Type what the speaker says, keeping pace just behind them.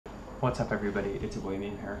What's up, everybody? It's William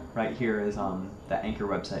here. Right here is the Anchor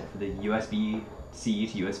website for the USB-C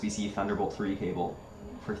to USB-C Thunderbolt 3 cable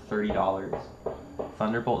for $30.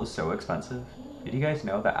 Thunderbolt is so expensive. Did you guys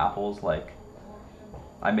know that Apple's like,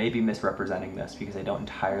 I may be misrepresenting this because I don't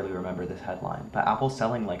entirely remember this headline, but Apple's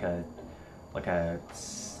selling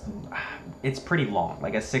it's pretty long,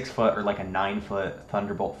 like a 6-foot or like a 9-foot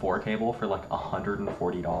Thunderbolt 4 cable for like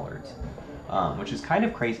 $140, which is kind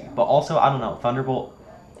of crazy. But also, I don't know, Thunderbolt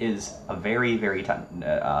is a very, very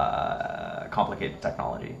complicated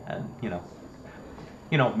technology, and you know,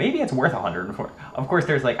 maybe it's worth 140. Of course,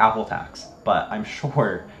 there's like Apple tax, but I'm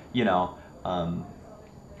sure, I'm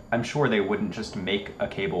sure they wouldn't just make a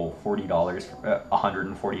cable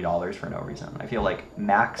 $140 for no reason. I feel like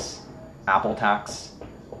max Apple tax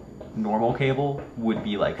normal cable would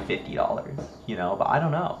be like $50, but I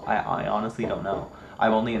don't know. I honestly don't know.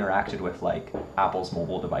 I've only interacted with like Apple's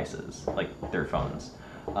mobile devices, like their phones.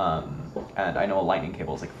 And I know a lightning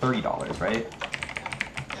cable is like $30, right?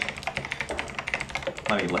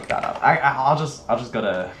 Let me look that up. I'll just go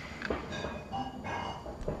to,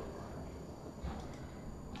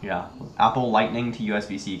 yeah, Apple Lightning to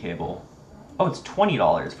USB-C cable. Oh, it's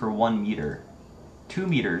 $20 for 1 meter. 2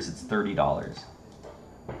 meters, it's $30.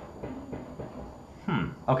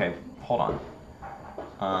 Okay, hold on.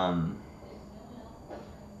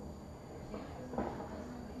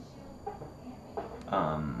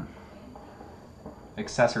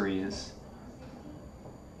 Accessories.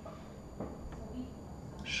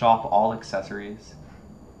 Shop all accessories.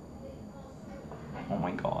 Oh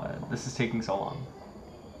my god, this is taking so long.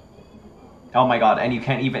 Oh my god, and you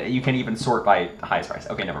can't even sort by highest price.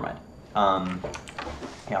 Okay, never mind.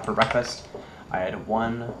 Yeah, for breakfast, I had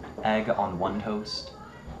 1 egg on 1 toast.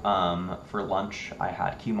 For lunch, I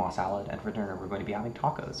had quinoa salad, and for dinner, we're going to be having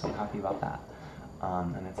tacos, so I'm happy about that.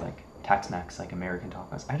 And it's like Tex-Mex, like American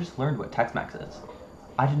tacos. I just learned what Tex-Mex is.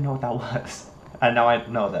 I didn't know what that was. And now I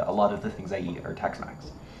know that a lot of the things I eat are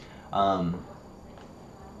Tex-Mex.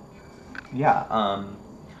 Yeah, I'm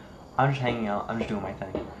just hanging out. I'm just doing my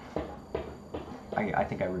thing. I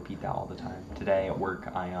think I repeat that all the time. Today at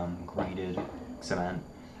work, I grinded cement,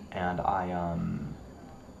 and I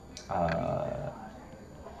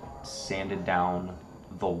sanded down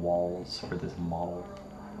the walls for this model.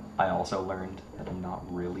 I also learned that I'm not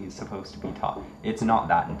really supposed to be taught. It's not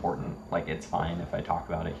that important. Like, it's fine if I talk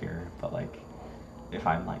about it here, but like, if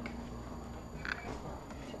I'm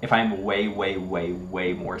way, way, way,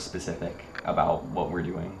 way more specific about what we're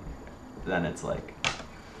doing, then it's like,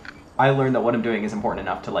 I learned that what I'm doing is important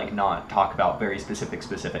enough to like not talk about very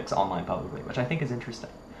specifics online publicly, which I think is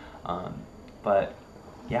interesting. But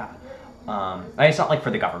yeah, it's not like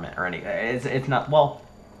for the government or anything. It's not, well,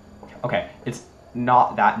 okay, it's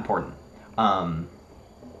not that important. Yeah,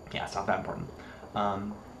 it's not that important.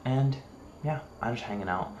 And yeah, I'm just hanging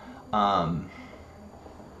out.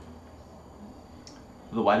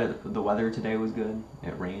 The weather today was good.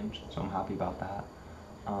 It rained, so I'm happy about that.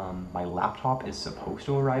 My laptop is supposed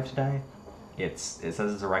to arrive today. It says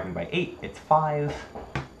it's arriving by 8. It's 5.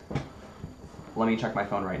 Let me check my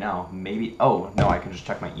phone right now. Maybe, oh no, I can just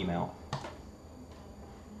check my email.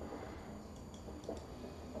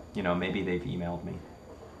 Maybe they've emailed me.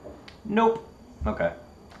 Nope. Okay.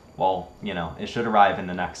 Well, it should arrive in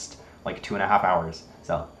the next like 2.5 hours.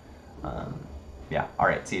 So, yeah. All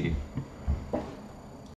right. See you, dude.